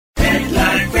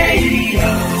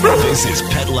This is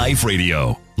Pet Life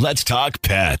Radio. Let's talk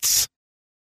pets.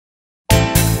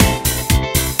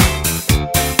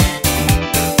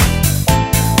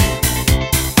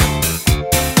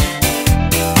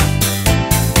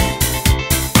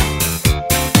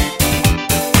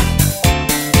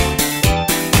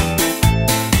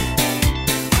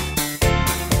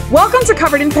 Welcome to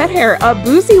Covered in Pet Hair, a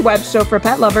boozy web show for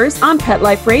pet lovers on Pet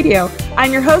Life Radio.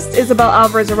 I'm your host, Isabel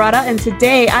Alvarez-Arata, and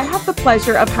today I have the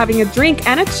pleasure of having a drink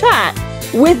and a chat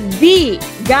with the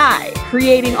guy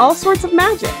creating all sorts of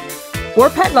magic for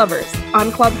pet lovers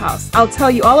on Clubhouse. I'll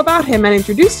tell you all about him and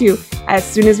introduce you as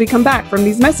soon as we come back from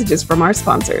these messages from our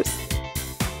sponsors.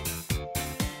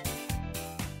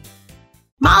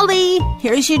 Molly,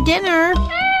 here's your dinner.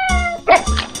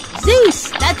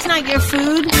 Zeus, that's not your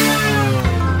food.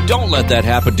 Don't let that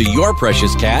happen to your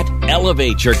precious cat.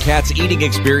 Elevate your cat's eating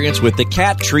experience with the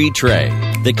Cat Tree Tray.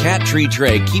 The Cat Tree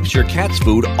Tray keeps your cat's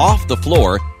food off the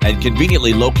floor and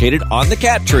conveniently located on the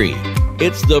cat tree.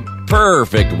 It's the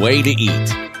perfect way to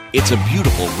eat. It's a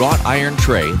beautiful wrought iron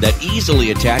tray that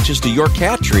easily attaches to your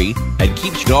cat tree and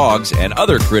keeps dogs and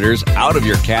other critters out of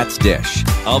your cat's dish.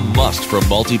 A must for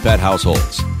multi-pet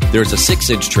households. There's a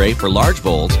 6-inch tray for large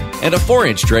bowls and a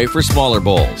 4-inch tray for smaller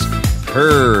bowls.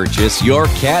 Purchase your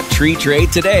Cat Tree Tray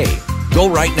today. Go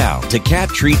right now to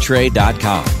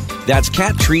cattreetray.com. That's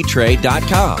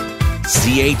cattreetray.com.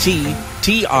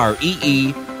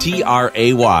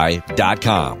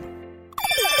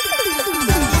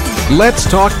 cattreetray.com.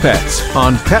 Let's Talk Pets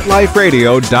on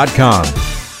PetLifeRadio.com.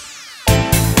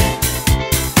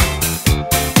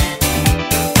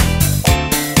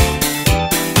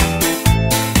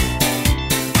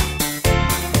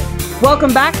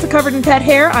 Welcome back to Covered in Pet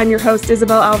Hair. I'm your host,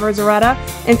 Isabel Alvarez-Arata,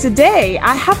 and today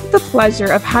I have the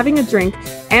pleasure of having a drink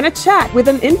and a chat with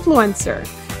an influencer,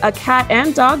 a cat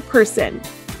and dog person.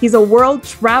 He's a world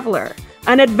traveler,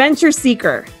 an adventure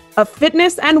seeker, a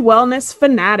fitness and wellness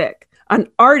fanatic, an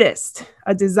artist,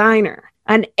 a designer,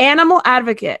 an animal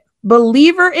advocate,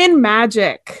 believer in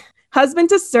magic, husband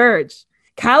to Serge,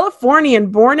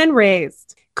 Californian born and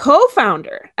raised,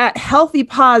 co-founder at Healthy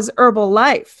Paws Herbal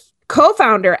Life,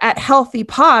 co-founder at Healthy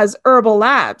Paws Herbal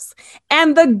Labs,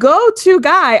 and the go-to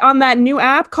guy on that new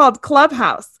app called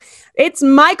Clubhouse. It's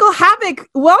Michael Havoc.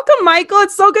 Welcome, Michael.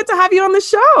 It's so good to have you on the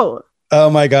show. Oh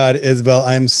my God, Isabel,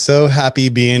 I'm so happy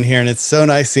being here, and it's so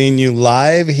nice seeing you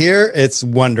live here. It's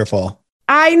wonderful.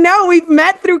 I know. We've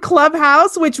met through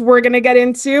Clubhouse, which we're going to get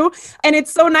into, and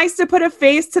it's so nice to put a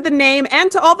face to the name and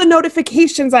to all the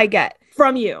notifications I get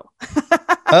from you.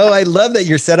 Oh, I love that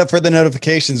you're set up for the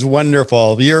notifications.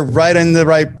 Wonderful. You're right in the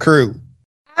right crew.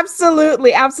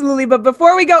 Absolutely. Absolutely. But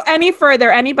before we go any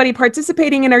further, anybody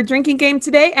participating in our drinking game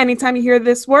today, anytime you hear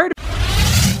this word,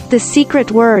 the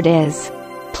secret word is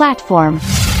platform.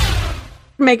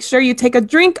 Make sure you take a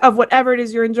drink of whatever it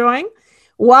is you're enjoying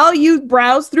while you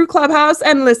browse through Clubhouse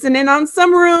and listen in on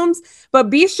some rooms.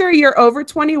 But be sure you're over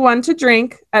 21 to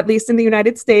drink, at least in the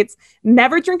United States.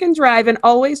 Never drink and drive, and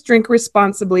always drink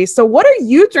responsibly. So what are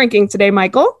you drinking today,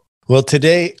 Michael? Well,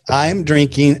 today I'm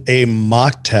drinking a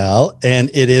mocktail, and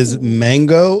it is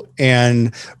mango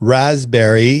and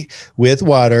raspberry with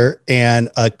water and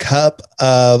a cup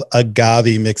of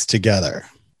agave mixed together.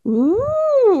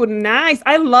 Ooh, nice.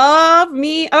 I love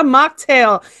me a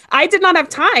mocktail. I did not have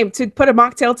time to put a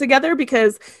mocktail together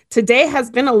because today has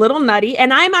been a little nutty,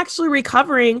 and I'm actually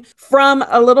recovering from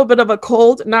a little bit of a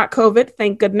cold, not COVID,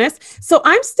 thank goodness. So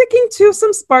I'm sticking to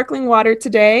some sparkling water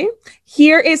today.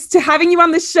 Here is to having you on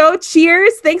the show.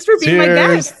 Cheers. Thanks for being my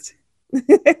guest.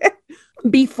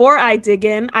 Before I dig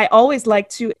in, I always like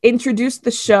to introduce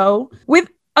the show with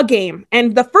a game.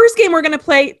 And the first game we're going to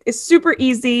play is super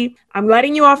easy. I'm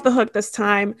letting you off the hook this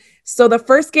time. So the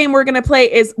first game we're going to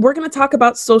play is we're going to talk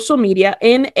about social media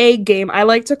in a game I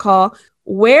like to call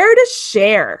Where to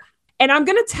Share. And I'm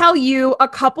going to tell you a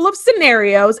couple of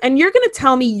scenarios, and you're going to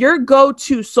tell me your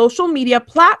go-to social media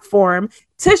platform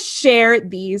to share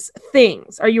these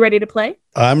things. Are you ready to play?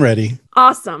 I'm ready.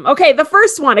 Awesome. Okay, the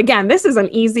first one, again, this is an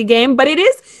easy game, but it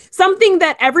is something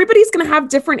that everybody's going to have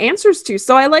different answers to.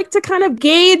 So I like to kind of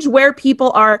gauge where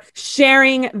people are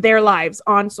sharing their lives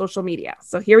on social media.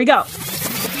 So here we go.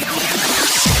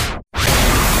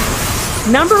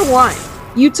 Number one,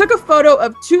 you took a photo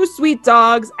of two sweet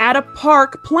dogs at a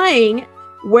park playing.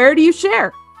 Where do you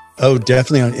share? Oh,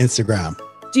 definitely on Instagram.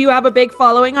 Do you have a big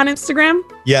following on Instagram?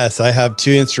 Yes, I have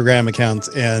 2 Instagram accounts,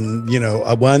 and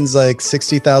one's like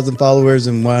 60,000 followers,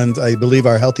 and one's, I believe,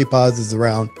 our Healthy Paws is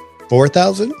around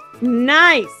 4,000.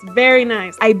 Nice. Very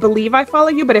nice. I believe I follow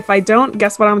you, but if I don't,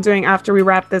 guess what I'm doing after we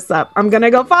wrap this up? I'm going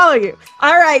to go follow you.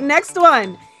 All right, next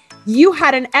one. You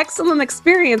had an excellent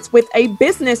experience with a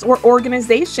business or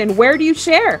organization. Where do you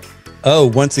share? Oh,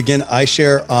 once again, I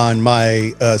share on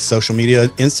my social media,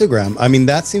 Instagram. I mean,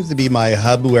 that seems to be my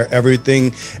hub where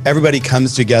everybody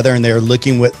comes together and they're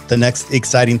looking with the next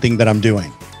exciting thing that I'm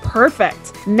doing.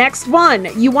 Perfect. Next one,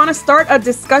 you want to start a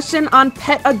discussion on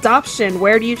pet adoption.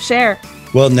 Where do you share?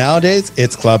 Well, nowadays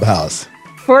it's Clubhouse.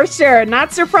 For sure.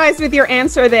 Not surprised with your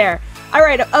answer there. All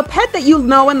right. A pet that you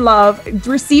know and love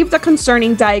received a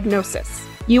concerning diagnosis.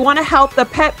 You want to help the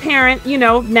pet parent,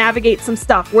 navigate some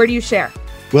stuff. Where do you share?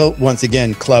 Well, once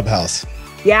again, Clubhouse.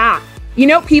 Yeah.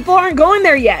 People aren't going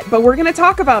there yet, but we're going to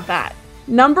talk about that.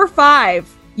 Number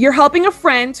 5, you're helping a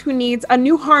friend who needs a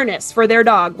new harness for their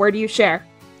dog. Where do you share?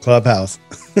 Clubhouse.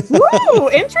 Woo,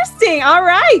 interesting. All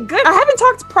right, good. I haven't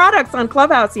talked products on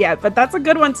Clubhouse yet, but that's a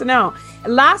good one to know.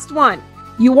 Last one.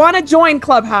 You want to join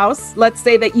Clubhouse. Let's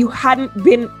say that you hadn't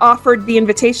been offered the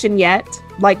invitation yet,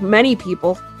 like many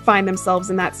people find themselves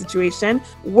in that situation.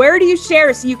 Where do you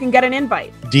share so you can get an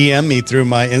invite? DM me through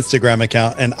my Instagram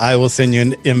account and I will send you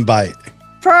an invite.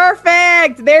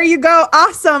 Perfect. There you go.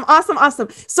 Awesome.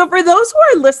 So for those who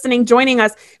are listening, joining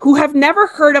us, who have never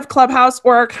heard of Clubhouse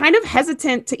or are kind of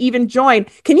hesitant to even join,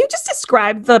 can you just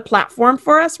describe the platform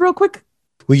for us real quick?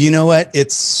 Well, you know what?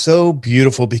 It's so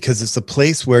beautiful because it's a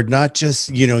place where not just,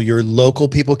 your local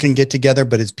people can get together,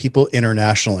 but it's people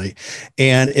internationally.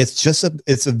 And it's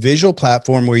a visual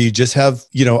platform where you just have,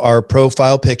 our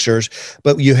profile pictures,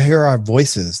 but you hear our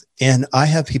voices. And I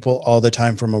have people all the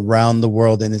time from around the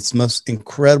world, and it's the most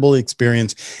incredible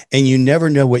experience. And you never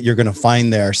know what you're going to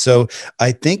find there. So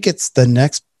I think it's the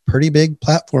next pretty big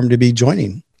platform to be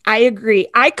joining. I agree.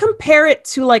 I compare it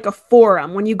to like a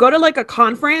forum. When you go to like a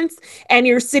conference and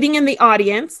you're sitting in the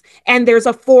audience and there's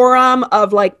a forum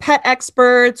of like pet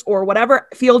experts or whatever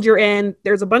field you're in,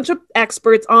 there's a bunch of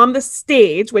experts on the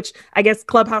stage, which I guess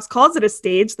Clubhouse calls it a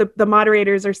stage. The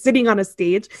moderators are sitting on a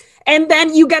stage, and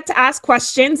then you get to ask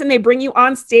questions and they bring you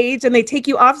on stage and they take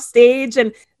you off stage,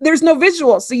 and there's no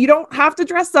visual. So you don't have to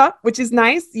dress up, which is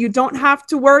nice. You don't have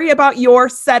to worry about your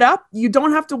setup. You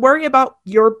don't have to worry about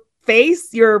your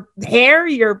face, your hair,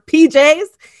 your PJs,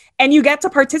 and you get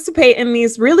to participate in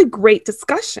these really great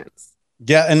discussions.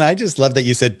 Yeah. And I just love that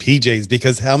you said PJs,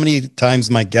 because how many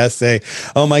times my guests say,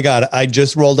 oh my God, I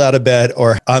just rolled out of bed,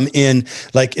 or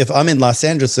if I'm in Los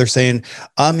Angeles, they're saying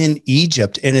I'm in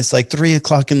Egypt and it's like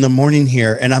 3:00 in the morning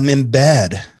here and I'm in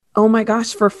bed. Oh my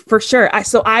gosh, for sure.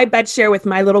 I bed share with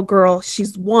my little girl.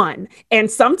 She's 1. And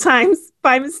sometimes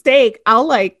by mistake, I'll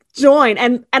join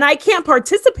and I can't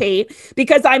participate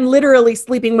because I'm literally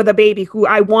sleeping with a baby who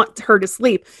I want her to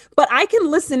sleep. But I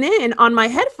can listen in on my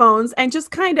headphones and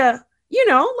just kind of,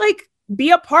 be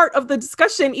a part of the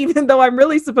discussion, even though I'm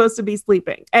really supposed to be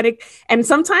sleeping. And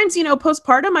sometimes,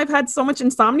 postpartum, I've had so much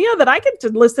insomnia that I get to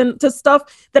listen to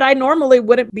stuff that I normally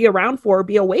wouldn't be around for or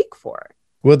be awake for.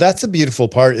 Well, that's the beautiful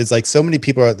part, is so many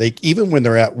people are even when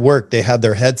they're at work, they have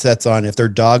their headsets on. If they're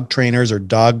dog trainers or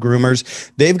dog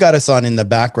groomers, they've got us on in the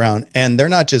background, and they're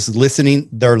not just listening,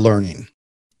 they're learning.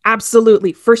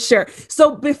 Absolutely, for sure.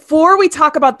 So before we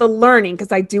talk about the learning,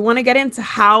 because I do want to get into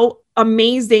how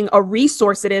amazing a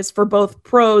resource it is for both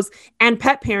pros and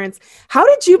pet parents, how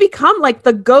did you become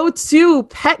the go-to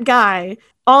pet guy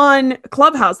on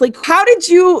Clubhouse? How did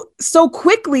you so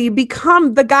quickly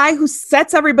become the guy who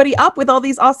sets everybody up with all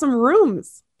these awesome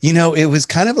rooms? It was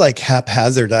kind of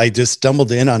haphazard. I just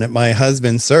stumbled in on it. My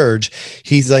husband, Serge,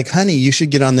 he's like, honey, you should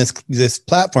get on this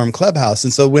platform, Clubhouse.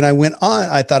 And so when I went on,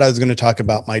 I thought I was going to talk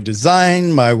about my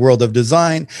design, my world of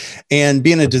design. And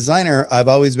being a designer, I've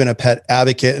always been a pet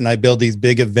advocate, and I build these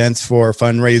big events for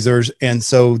fundraisers. And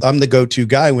so I'm the go-to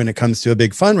guy when it comes to a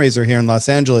big fundraiser here in Los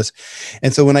Angeles.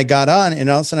 And so when I got on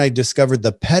and all of a sudden I discovered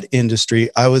the pet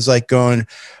industry, I was going,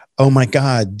 oh my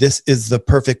God, this is the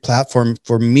perfect platform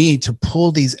for me to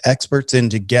pull these experts in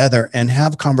together and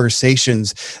have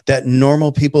conversations that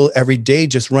normal people every day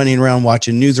just running around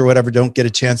watching news or whatever don't get a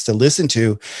chance to listen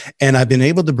to. And I've been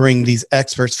able to bring these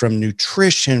experts from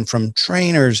nutrition, from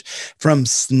trainers, from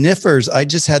sniffers. I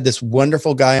just had this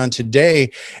wonderful guy on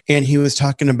today, and he was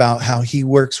talking about how he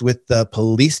works with the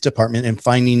police department and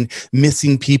finding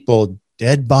missing people,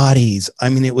 dead bodies. I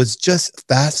mean, it was just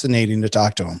fascinating to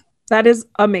talk to him. That is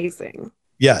amazing.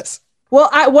 Yes. Well,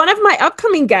 one of my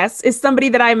upcoming guests is somebody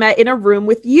that I met in a room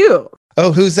with you.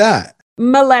 Oh, who's that?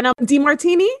 Milena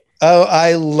DiMartini. Oh,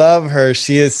 I love her.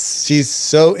 She's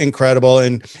so incredible.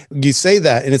 And you say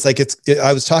that, and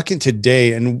I was talking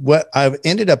today, and what I've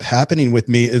ended up happening with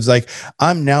me is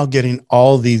I'm now getting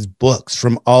all these books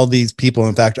from all these people.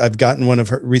 In fact, I've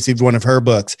received one of her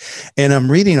books, and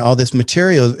I'm reading all this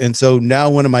material. And so now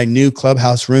one of my new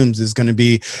Clubhouse rooms is going to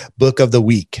be Book of the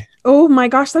Week. Oh my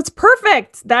gosh, that's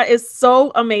perfect. That is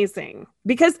so amazing.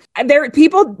 Because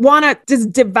people want to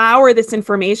just devour this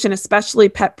information, especially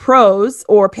pet pros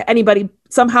or anybody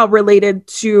somehow related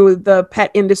to the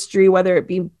pet industry, whether it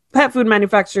be pet food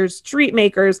manufacturers, treat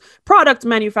makers, product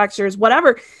manufacturers,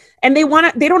 whatever. And they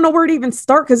don't know where to even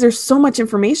start because there's so much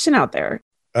information out there.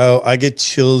 Oh, I get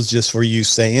chills just for you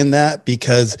saying that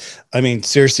because, I mean,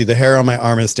 seriously, the hair on my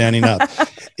arm is standing up.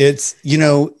 It's,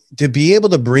 to be able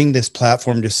to bring this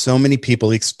platform to so many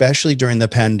people, especially during the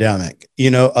pandemic.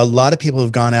 A lot of people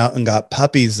have gone out and got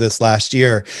puppies this last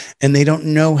year and they don't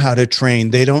know how to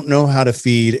train. They don't know how to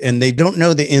feed and they don't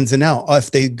know the ins and outs.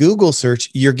 If they Google search,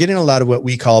 you're getting a lot of what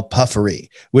we call puffery,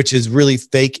 which is really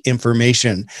fake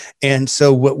information. And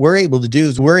so what we're able to do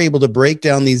is we're able to break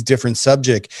down these different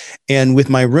subjects. And with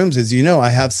my rooms, as you know, I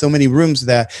have so many rooms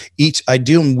that I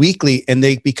do them weekly and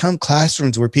they become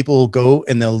classrooms where people will go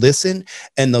and they'll listen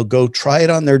and they'll go try it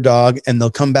on their dog and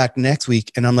they'll come back next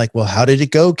week. And I'm like, well, how did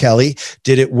it go, Kelly?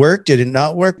 Did it work? Did it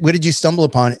not work? What did you stumble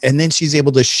upon? And then she's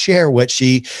able to share what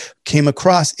she came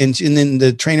across. And then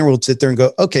the trainer will sit there and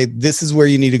go, okay, this is where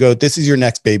you need to go. This is your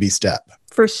next baby step.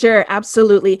 For sure.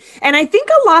 Absolutely. And I think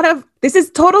this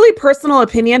is totally personal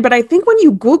opinion, but I think when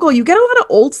you Google, you get a lot of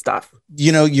old stuff.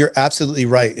 You're absolutely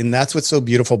right. And that's what's so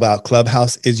beautiful about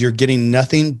Clubhouse is you're getting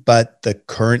nothing but the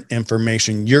current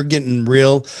information. You're getting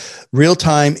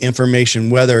real-time information,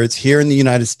 whether it's here in the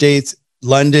United States,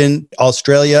 London,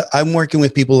 Australia. I'm working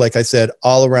with people, like I said,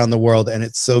 all around the world, and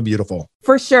it's so beautiful.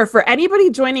 For sure. For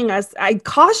anybody joining us, I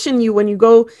caution you when you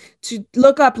go to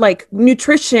look up like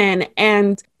nutrition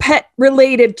and pet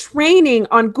related training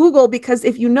on Google, because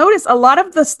if you notice, a lot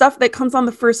of the stuff that comes on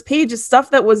the first page is stuff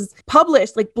that was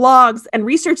published, like blogs and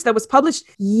research that was published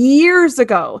years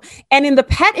ago. And in the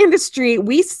pet industry,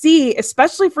 we see,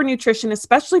 especially for nutrition,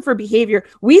 especially for behavior,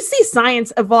 we see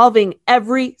science evolving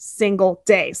every single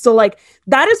day. So like,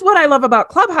 that is what I love about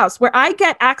Clubhouse, where I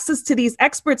get access to these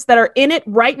experts that are in it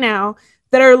right now,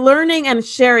 that are learning and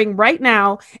sharing right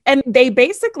now. And they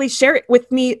basically share it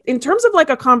with me in terms of like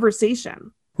a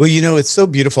conversation. Well, it's so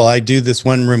beautiful. I do this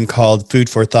one room called Food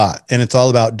for Thought, and it's all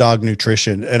about dog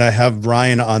nutrition. And I have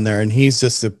Ryan on there, and he's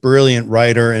just a brilliant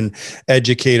writer and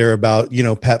educator about,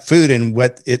 pet food and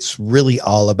what it's really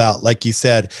all about. Like you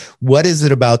said, what is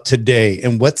it about today?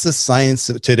 And what's the science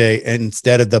of today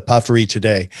instead of the puffery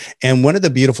today? And one of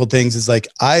the beautiful things is like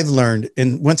I've learned,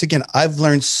 and once again, I've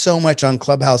learned so much on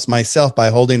Clubhouse myself by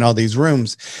holding all these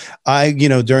rooms.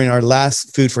 During our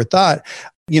last Food for Thought,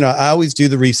 I always do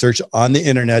the research on the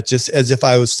internet just as if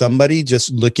I was somebody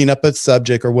just looking up a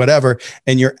subject or whatever.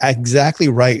 And you're exactly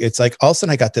right. It's like all of a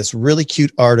sudden I got this really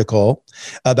cute article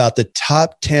about the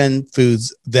top 10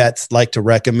 foods that's like to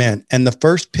recommend. And the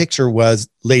first picture was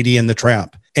Lady and the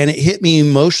Tramp. And it hit me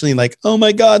emotionally like, oh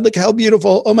my God, look how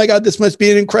beautiful. Oh my God, this must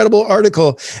be an incredible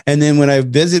article. And then when I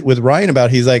visit with Ryan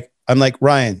about it, I'm like,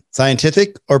 Ryan,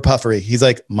 scientific or puffery? He's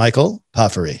like, Michael,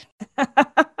 puffery.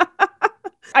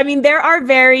 I mean, there are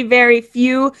very, very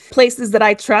few places that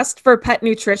I trust for pet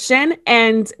nutrition,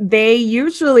 and they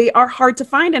usually are hard to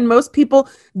find. And most people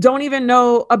don't even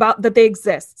know about that they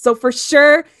exist. So for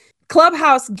sure,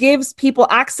 Clubhouse gives people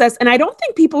access. And I don't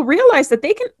think people realize that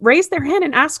they can raise their hand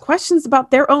and ask questions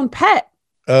about their own pet.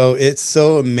 Oh, it's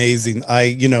so amazing.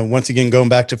 Once again, going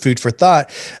back to Food for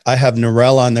Thought, I have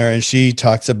Narelle on there and she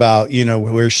talks about,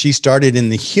 where she started in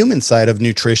the human side of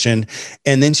nutrition.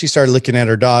 And then she started looking at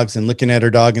her dogs and looking at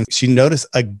her dog and she noticed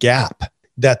a gap,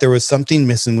 that there was something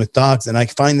missing with dogs. And I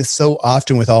find this so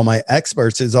often with all my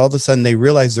experts is all of a sudden they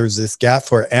realize there's this gap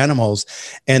for animals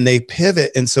and they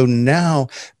pivot. And so now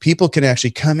people can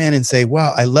actually come in and say,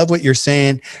 wow, I love what you're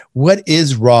saying. What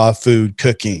is raw food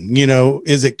cooking?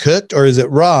 Is it cooked or is it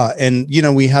raw? And,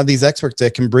 we have these experts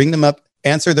that can bring them up,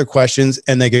 answer their questions,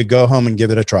 and they could go home and give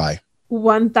it a try.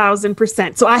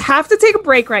 1000%. So I have to take a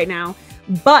break right now.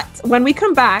 But when we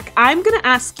come back, I'm going to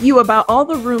ask you about all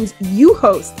the rooms you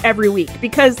host every week,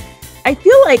 because I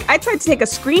feel like I tried to take a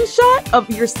screenshot of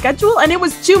your schedule and it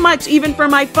was too much even for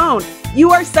my phone.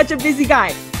 You are such a busy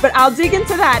guy, but I'll dig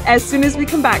into that as soon as we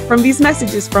come back from these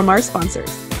messages from our sponsors.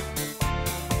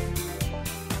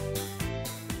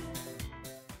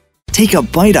 Take a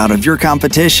bite out of your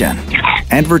competition.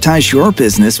 Advertise your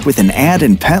business with an ad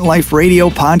in Pet Life Radio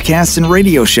podcasts and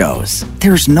radio shows.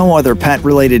 There's no other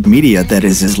pet-related media that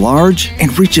is as large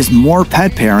and reaches more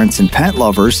pet parents and pet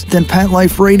lovers than Pet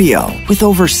Life Radio. With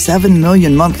over 7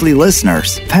 million monthly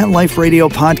listeners, Pet Life Radio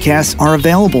podcasts are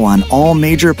available on all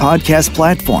major podcast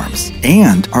platforms.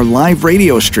 And our live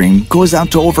radio stream goes out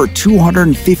to over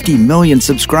 250 million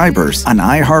subscribers on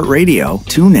iHeartRadio,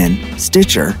 TuneIn,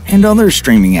 Stitcher, and other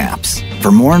streaming apps.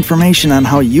 For more information on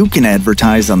how you can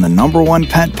advertise on the #1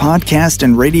 pet podcast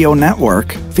and radio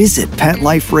network, visit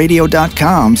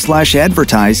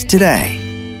PetLifeRadio.com/advertise today.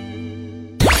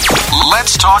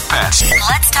 Let's talk pets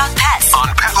Let's talk pets on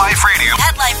Pet Life Radio.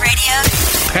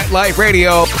 Pet Life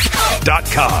Radio.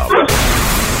 PetLifeRadio.com.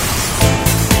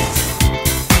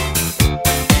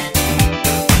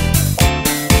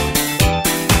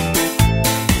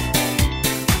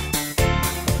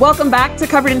 Welcome back to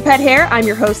Covered in Pet Hair. I'm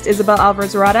your host, Isabel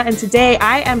Alvarez-Rada, and today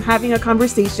I am having a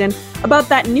conversation about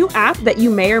that new app that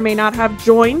you may or may not have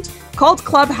joined called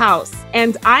Clubhouse.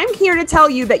 And I'm here to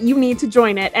tell you that you need to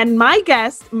join it. And my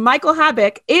guest, Michael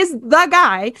Habik, is the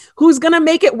guy who's going to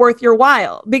make it worth your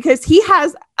while, because he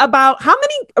has about, how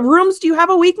many rooms do you have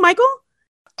a week, Michael?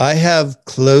 I have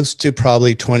close to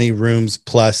probably 20 rooms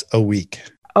plus a week.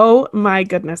 Oh my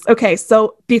goodness. Okay,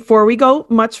 so before we go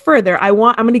much further, I'm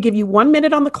going to give you 1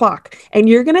 minute on the clock, and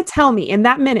you're going to tell me in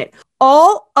that minute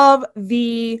all of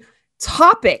the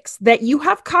topics that you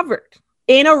have covered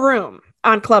in a room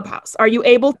on Clubhouse. Are you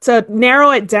able to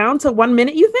narrow it down to 1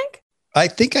 minute, you think? I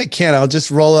think I can. I'll just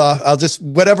roll it off.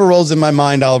 Whatever rolls in my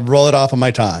mind, I'll roll it off on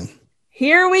my tongue.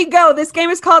 Here we go. This game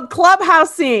is called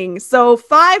Clubhousing. So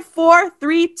 5, 4,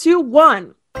 3, 2,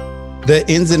 1. The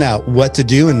ins and out, what to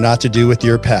do and not to do with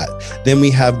your pet. Then we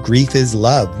have grief is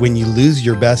love. When you lose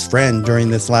your best friend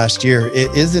during this last year, it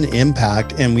is an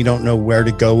impact and we don't know where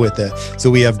to go with it.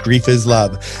 So we have grief is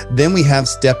love. Then we have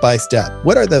step by step.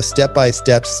 What are the step by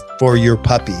steps for your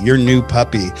puppy, your new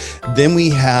puppy? Then we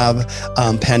have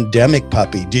pandemic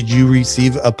puppy. Did you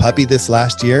receive a puppy this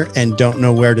last year and don't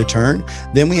know where to turn?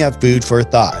 Then we have food for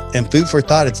thought. And food for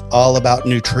thought, it's all about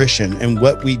nutrition and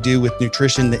what we do with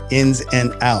nutrition, the ins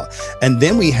and out. And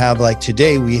then we have, like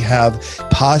today, we have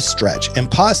pause stretch. And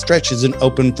pause stretch is an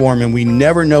open forum and we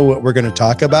never know what we're going to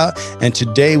talk about. And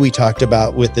today we talked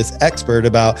about with this expert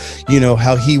about,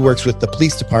 how he works with the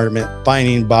police department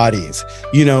finding bodies.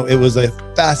 It was a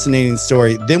fascinating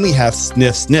story. Then we have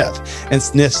sniff sniff. And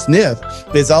sniff sniff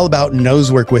is all about nose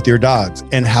work with your dogs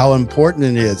and how important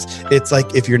it is. It's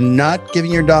like if you're not giving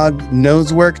your dog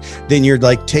nose work, then you're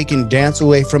like taking dance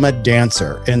away from a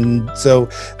dancer. And so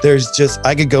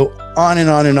I could go on and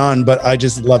on and on, but I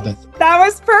just love it. That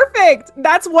was perfect.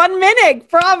 That's 1 minute.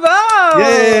 Bravo.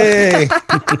 Yay.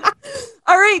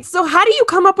 All right. So how do you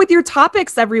come up with your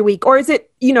topics every week? Or is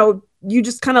it, you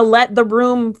just kind of let the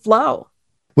room flow?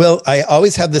 Well, I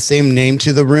always have the same name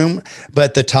to the room,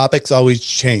 but the topics always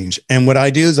change. And what I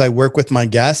do is I work with my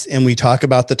guests and we talk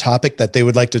about the topic that they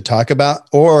would like to talk about,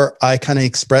 or I kind of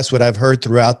express what I've heard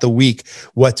throughout the week,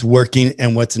 what's working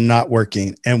and what's not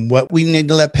working, and what we need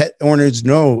to let pet owners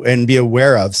know and be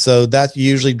aware of. So that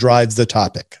usually drives the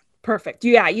topic. Perfect.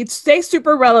 Yeah, you'd stay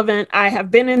super relevant. I have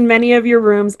been in many of your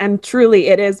rooms and truly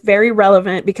it is very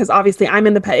relevant because obviously I'm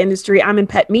in the pet industry. I'm in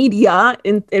pet media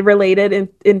in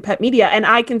pet media. And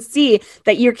I can see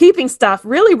that you're keeping stuff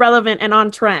really relevant and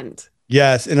on trend.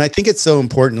 Yes. And I think it's so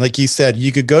important. Like you said,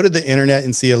 you could go to the internet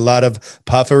and see a lot of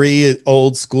puffery,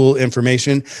 old school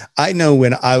information. I know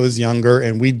when I was younger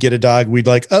and we'd get a dog, we'd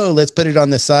like, oh, let's put it on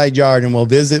the side yard and we'll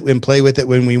visit and play with it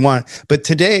when we want. But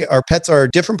today our pets are a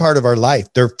different part of our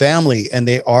life. They're family and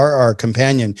they are our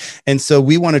companion. And so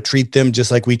we want to treat them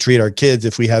just like we treat our kids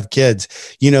if we have kids.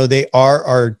 They are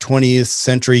our 20th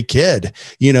century kid.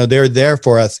 They're there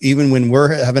for us. Even when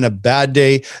we're having a bad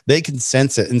day, they can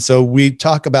sense it. And so we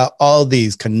talk about all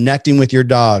these, connecting with your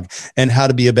dog and how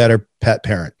to be a better pet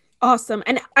parent. Awesome.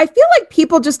 And I feel like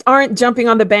people just aren't jumping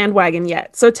on the bandwagon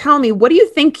yet. So tell me, what do you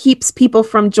think keeps people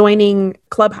from joining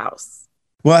Clubhouse?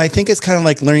 Well, I think it's kind of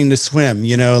like learning to swim.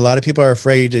 A lot of people are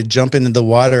afraid to jump into the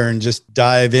water and just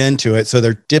dive into it. So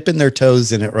they're dipping their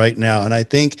toes in it right now. And I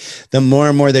think the more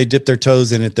and more they dip their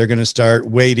toes in it, they're going to start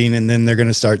wading and then they're going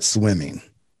to start swimming.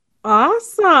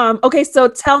 Awesome. Okay. So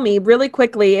tell me really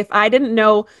quickly, if I didn't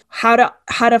know how to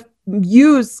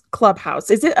use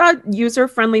Clubhouse, is it a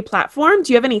user-friendly platform?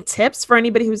 Do you have any tips for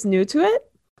anybody who's new to it?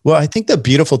 Well, I think the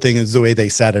beautiful thing is the way they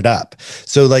set it up.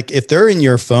 So like if they're in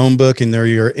your phone book and they're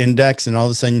your index and all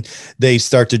of a sudden they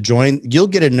start to join, you'll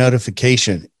get a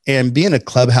notification. And being a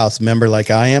Clubhouse member like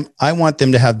I am, I want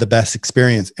them to have the best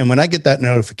experience. And when I get that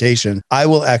notification, I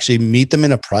will actually meet them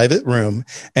in a private room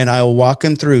and I will walk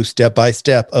them through step by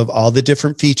step of all the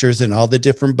different features and all the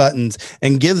different buttons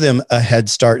and give them a head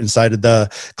start inside of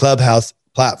the Clubhouse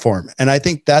platform. And I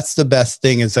think that's the best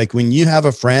thing is like when you have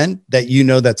a friend that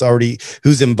that's already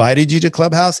who's invited you to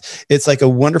Clubhouse, it's like a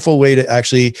wonderful way to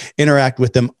actually interact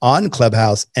with them on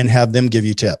Clubhouse and have them give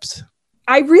you tips.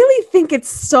 I really think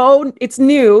it's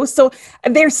new. So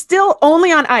they're still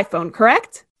only on iPhone,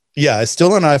 correct? Yeah, it's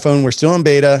still on iPhone. We're still in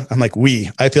beta. I'm like,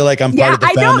 I feel like I'm part of the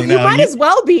family now. You might as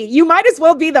well be. You might as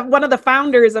well be one of the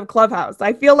founders of Clubhouse.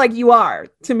 I feel like you are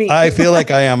to me. I feel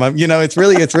like I am. It's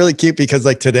really cute because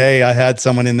like today I had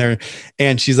someone in there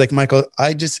and she's like, Michael,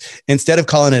 instead of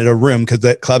calling it a room, because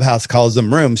the Clubhouse calls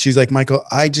them rooms, she's like, Michael,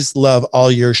 I just love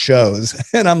all your shows.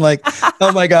 And I'm like,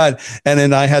 oh my God. And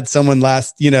then I had someone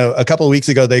a couple of weeks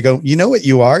ago, they go, you know what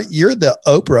you are? You're the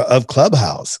Oprah of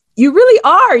Clubhouse. You really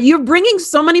are. You're bringing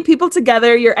so many people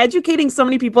together. You're educating so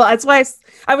many people. That's why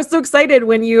I was so excited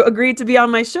when you agreed to be on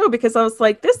my show, because I was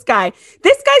like, this guy's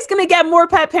going to get more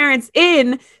pet parents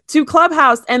in to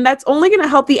Clubhouse, and that's only going to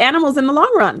help the animals in the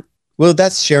long run. Well,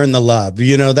 that's sharing the love.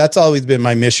 That's always been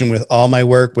my mission with all my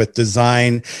work with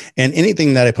design and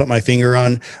anything that I put my finger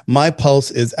on. My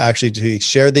pulse is actually to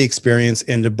share the experience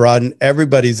and to broaden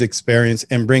everybody's experience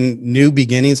and bring new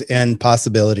beginnings and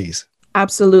possibilities.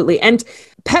 Absolutely. And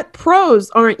pet pros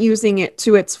aren't using it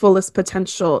to its fullest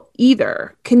potential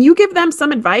either. Can you give them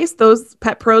some advice, those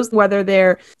pet pros, whether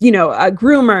they're,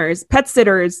 groomers, pet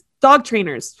sitters, dog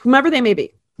trainers, whomever they may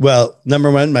be? Well,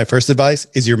 number one, my first advice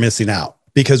is you're missing out.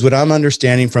 Because what I'm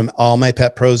understanding from all my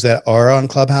pet pros that are on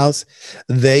Clubhouse,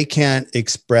 they can't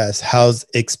express how to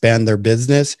expand their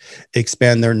business,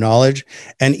 expand their knowledge,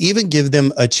 and even give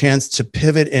them a chance to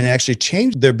pivot and actually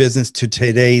change their business to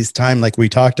today's time, like we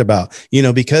talked about,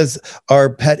 because our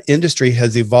pet industry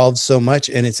has evolved so much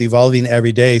and it's evolving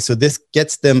every day. So this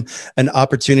gets them an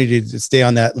opportunity to stay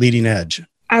on that leading edge.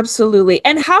 Absolutely.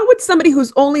 And how would somebody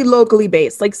who's only locally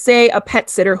based, like say a pet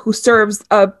sitter who serves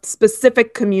a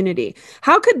specific community,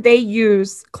 how could they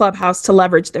use Clubhouse to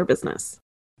leverage their business?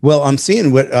 Well, I'm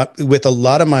seeing with a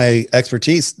lot of my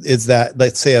expertise is that,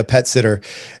 let's say a pet sitter,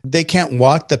 they can't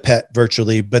walk the pet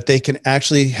virtually, but they can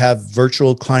actually have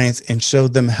virtual clients and show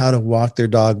them how to walk their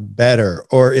dog better.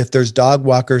 Or if there's dog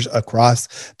walkers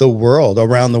across the world,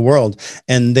 around the world,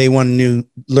 and they want to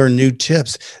learn new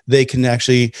tips, they can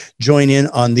actually join in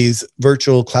on these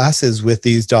virtual classes with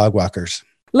these dog walkers.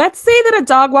 Let's say that a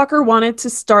dog walker wanted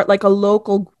to start like a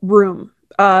local room.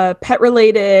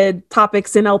 Pet-related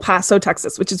topics in El Paso,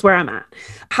 Texas, which is where I'm at.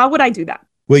 How would I do that?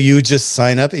 Well, you just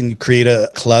sign up and create a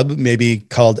club, maybe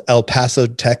called El Paso,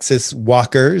 Texas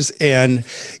Walkers. And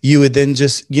you would then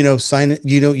just, sign it,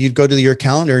 you'd go to your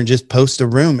calendar and just post a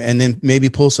room and then maybe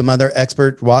pull some other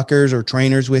expert walkers or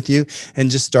trainers with you and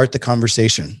just start the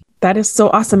conversation. That is so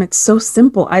awesome. It's so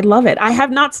simple. I love it. I have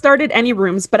not started any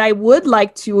rooms, but I would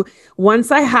like to,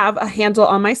 once I have a handle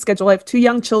on my schedule. I have 2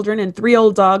 young children and 3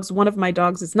 old dogs. One of my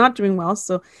dogs is not doing well,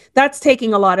 so that's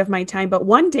taking a lot of my time. But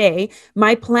one day,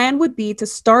 my plan would be to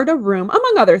start a room,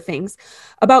 among other things,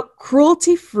 about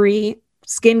cruelty-free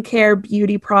skincare,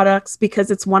 beauty products,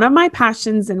 because it's one of my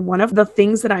passions and one of the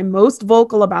things that I'm most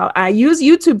vocal about. I use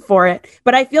YouTube for it,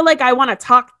 but I feel like I want to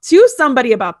talk to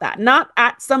somebody about that, not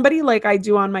at somebody like I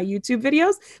do on my YouTube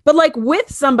videos, but like with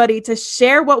somebody to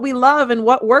share what we love and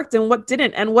what worked and what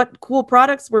didn't and what cool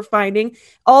products we're finding,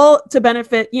 all to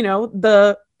benefit,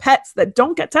 the pets that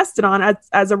don't get tested on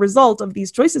as a result of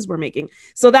these choices we're making.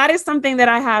 So that is something that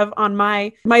I have on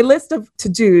my list of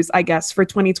to-dos, I guess, for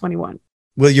 2021.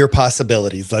 Well, your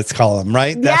possibilities, let's call them,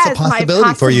 right? That's yes, a possibility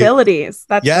my possibilities.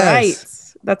 For you. That's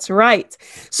right. That's right.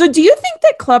 So do you think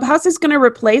that Clubhouse is going to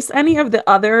replace any of the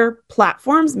other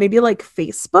platforms, maybe like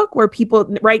Facebook, where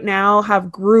people right now have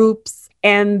groups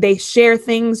and they share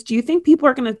things? Do you think people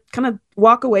are going to kind of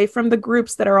walk away from the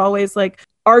groups that are always like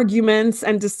arguments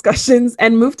and discussions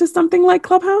and move to something like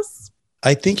Clubhouse?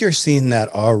 I think you're seeing that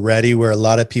already, where a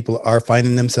lot of people are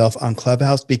finding themselves on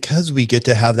Clubhouse because we get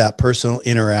to have that personal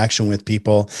interaction with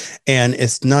people. And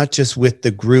it's not just with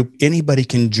the group. Anybody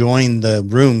can join the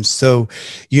room. So,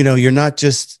 you're not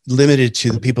just limited to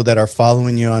the people that are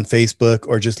following you on Facebook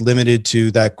or just limited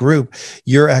to that group.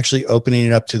 You're actually opening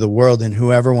it up to the world, and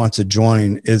whoever wants to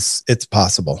join it's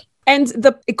possible. And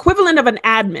the equivalent of an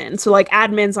admin, so like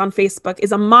admins on Facebook,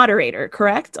 is a moderator,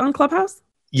 correct, on Clubhouse?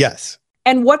 Yes.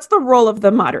 And what's the role of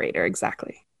the moderator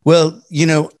exactly? Well,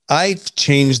 I've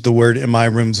changed the word in my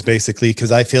rooms basically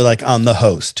because I feel like I'm the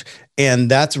host. And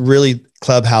that's really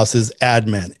Clubhouse's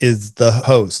admin is the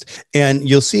host. And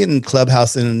you'll see it in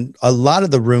Clubhouse in a lot of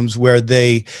the rooms where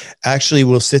they actually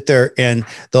will sit there and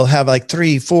they'll have like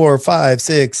 3, 4, 5,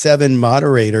 6, 7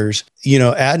 moderators.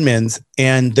 admins,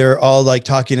 and they're all like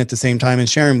talking at the same time and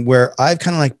sharing, where I've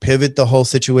kind of like pivot the whole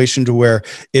situation to where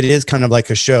it is kind of like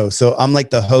a show. So I'm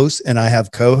like the host and I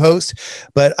have co-hosts,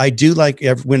 but I do like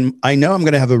when I know I'm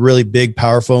going to have a really big,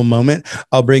 powerful moment,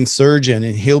 I'll bring Serge in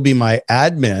and he'll be my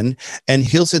admin and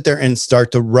he'll sit there and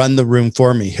start to run the room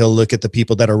for me. He'll look at the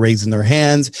people that are raising their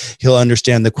hands. He'll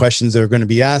understand the questions they're going to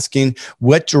be asking,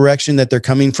 what direction that they're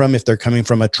coming from, if they're coming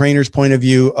from a trainer's point of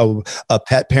view, a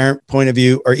pet parent point of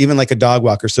view, or even like a dog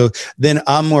walker. So then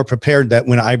I'm more prepared that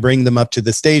when I bring them up to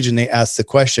the stage and they ask the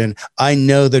question, I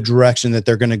know the direction that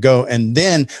they're going to go. And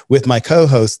then with my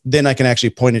co-host, then I can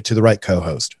actually point it to the right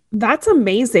co-host. That's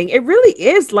amazing. It really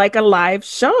is like a live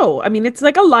show. I mean, it's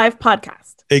like a live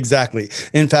podcast. Exactly.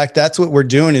 In fact, that's what we're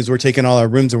doing is we're taking all our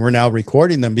rooms and we're now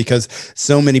recording them because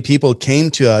so many people came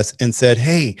to us and said,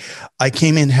 hey, I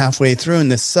came in halfway through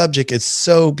and this subject is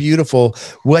so beautiful.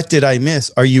 What did I miss?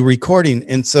 Are you recording?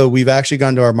 And so we've actually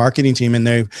gone to our marketing team and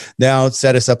they've now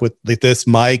set us up with this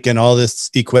mic and all this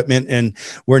equipment. And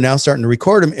we're now starting to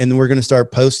record them and we're going to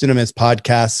start posting them as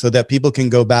podcasts so that people can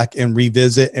go back and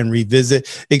revisit,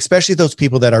 especially those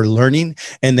people that are learning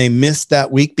and they missed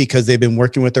that week because they've been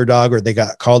working with their dog or they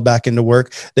got called back into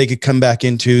work. They could come back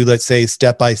into, let's say,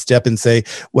 step by step and say,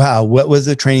 wow, what was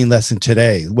the training lesson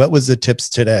today? What was the tips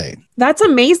today? That's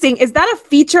amazing. Is that a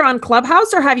feature on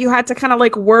Clubhouse or have you had to kind of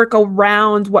like work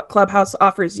around what Clubhouse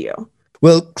offers you?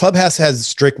 Well, Clubhouse has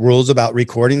strict rules about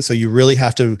recording, so you really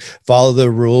have to follow the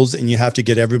rules and you have to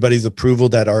get everybody's approval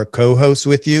that are co-hosts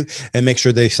with you and make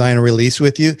sure they sign a release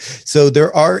with you. So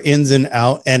there are ins and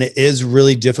outs, and it is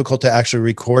really difficult to actually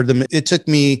record them. It took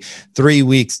me 3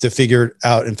 weeks to figure it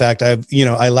out. In fact, I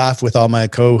laugh with all my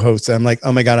co-hosts. I'm like,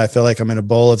 oh my God, I feel like I'm in a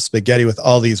bowl of spaghetti with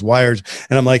all these wires.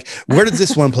 And I'm like, where does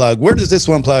this one plug? Where does this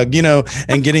one plug?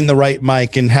 And getting the right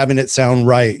mic and having it sound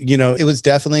right. It was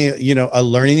definitely, a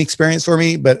learning experience for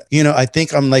me, but I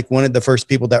think I'm like one of the first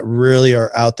people that really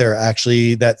are out there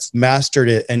actually that's mastered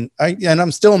it, and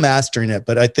I'm still mastering it.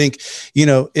 But I think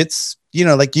it's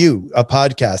like a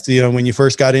podcast. When you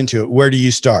first got into it, where do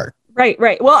you start?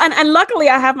 Right. Well, and luckily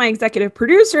I have my executive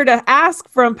producer to ask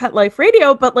from Pet Life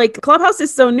Radio, but like Clubhouse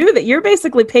is so new that you're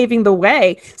basically paving the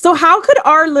way. So how could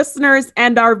our listeners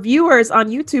and our viewers on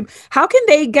YouTube, how can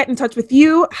they get in touch with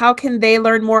you? How can they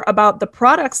learn more about the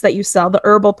products that you sell, the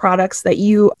herbal products that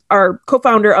you are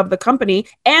co-founder of the company?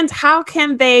 And how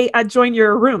can they join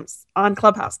your rooms on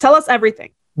Clubhouse? Tell us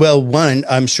everything. Well, one,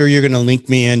 I'm sure you're going to link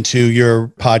me into your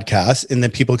podcast, and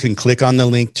then people can click on the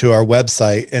link to our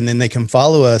website, and then they can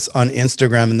follow us on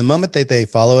Instagram. And the moment that they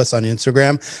follow us on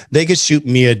Instagram, they could shoot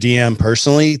me a DM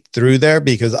personally through there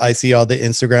because I see all the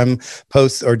Instagram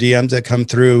posts or DMs that come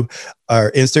through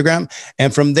our Instagram.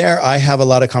 And from there, I have a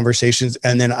lot of conversations,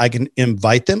 and then I can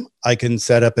invite them. I can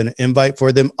set up an invite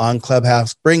for them on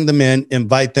Clubhouse, bring them in,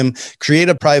 invite them, create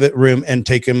a private room, and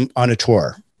take them on a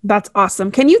tour. That's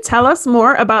awesome. Can you tell us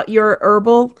more about your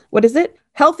herbal, what is it?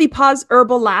 Healthy Paws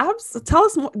Herbal Labs? Tell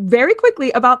us more, very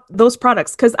quickly about those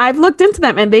products, because I've looked into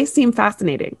them and they seem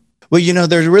fascinating. Well,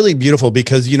 they're really beautiful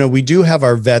because, we do have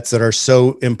our vets that are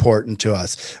so important to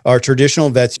us. Our traditional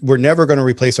vets, we're never going to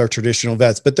replace our traditional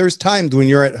vets, but there's times when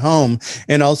you're at home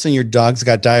and all of a sudden your dog's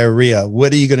got diarrhea.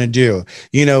 What are you going to do?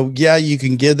 You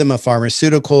can give them a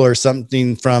pharmaceutical or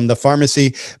something from the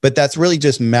pharmacy, but that's really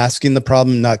just masking the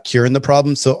problem, not curing the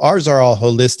problem. So ours are all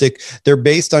holistic. They're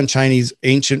based on Chinese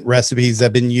ancient recipes that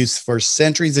have been used for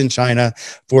centuries in China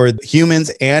for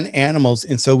humans and animals.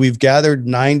 And so we've gathered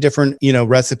 9 different,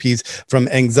 recipes from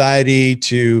anxiety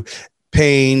to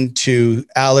pain to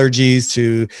allergies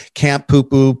to camp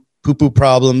poo-poo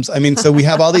problems. So we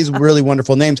have all these really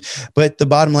wonderful names, but the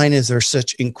bottom line is they're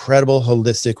such incredible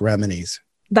holistic remedies.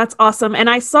 That's awesome. And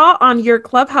I saw on your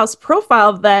Clubhouse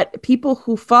profile that people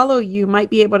who follow you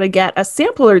might be able to get a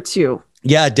sample or two.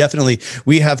 Yeah, definitely.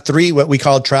 We have 3 what we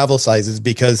call travel sizes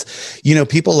because,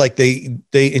 people like they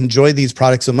enjoy these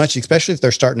products so much, especially if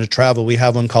they're starting to travel. We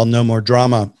have one called No More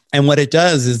Drama. And what it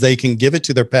does is they can give it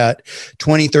to their pet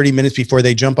 20, 30 minutes before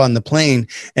they jump on the plane,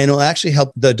 and it'll actually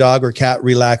help the dog or cat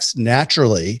relax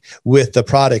naturally with the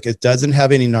product. It doesn't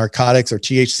have any narcotics or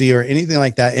THC or anything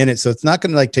like that in it. So it's not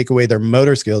going to take away their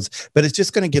motor skills, but it's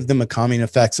just going to give them a calming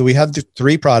effect. So we have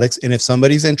 3 products. And if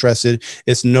somebody's interested,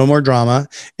 it's No More Drama,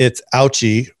 it's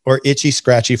Ouchie or Itchy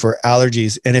Scratchy for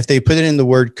allergies. And if they put it in the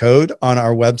word code on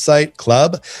our website,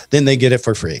 Club, then they get it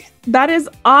for free. That is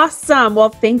awesome. Well,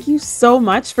 thank you so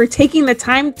much for taking the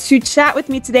time to chat with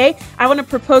me today. I want to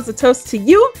propose a toast to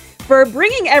you, for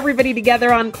bringing everybody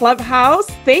together on Clubhouse.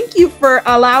 Thank you for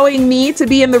allowing me to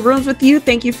be in the rooms with you.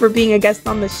 Thank you for being a guest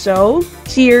on the show.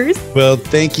 Cheers. Well,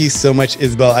 thank you so much,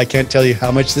 Isabel. I can't tell you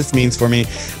how much this means for me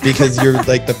because you're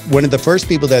like one of the first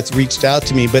people that's reached out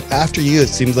to me. But after you, it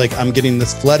seems like I'm getting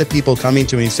this flood of people coming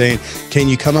to me saying, can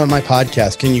you come on my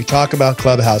podcast? Can you talk about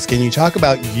Clubhouse? Can you talk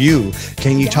about you?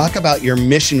 Can you talk about your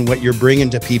mission, what you're bringing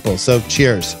to people? So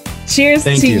cheers. Cheers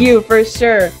to you for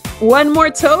sure. One more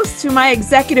toast to my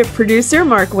executive producer,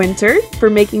 Mark Winter,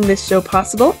 for making this show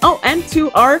possible. Oh, and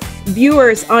to our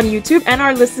viewers on YouTube and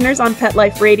our listeners on Pet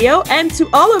Life Radio, and to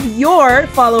all of your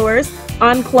followers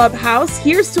on Clubhouse.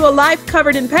 Here's to a life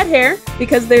covered in pet hair,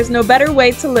 because there's no better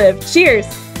way to live. Cheers.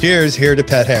 Cheers, here to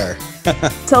pet hair.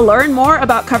 To learn more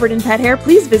about Covered in Pet Hair,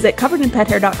 please visit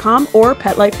coveredinpethair.com or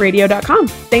petliferadio.com.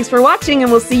 Thanks for watching,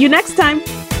 and we'll see you next time.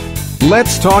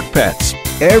 Let's Talk Pets,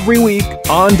 every week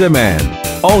on demand,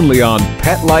 only on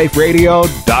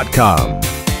PetLifeRadio.com.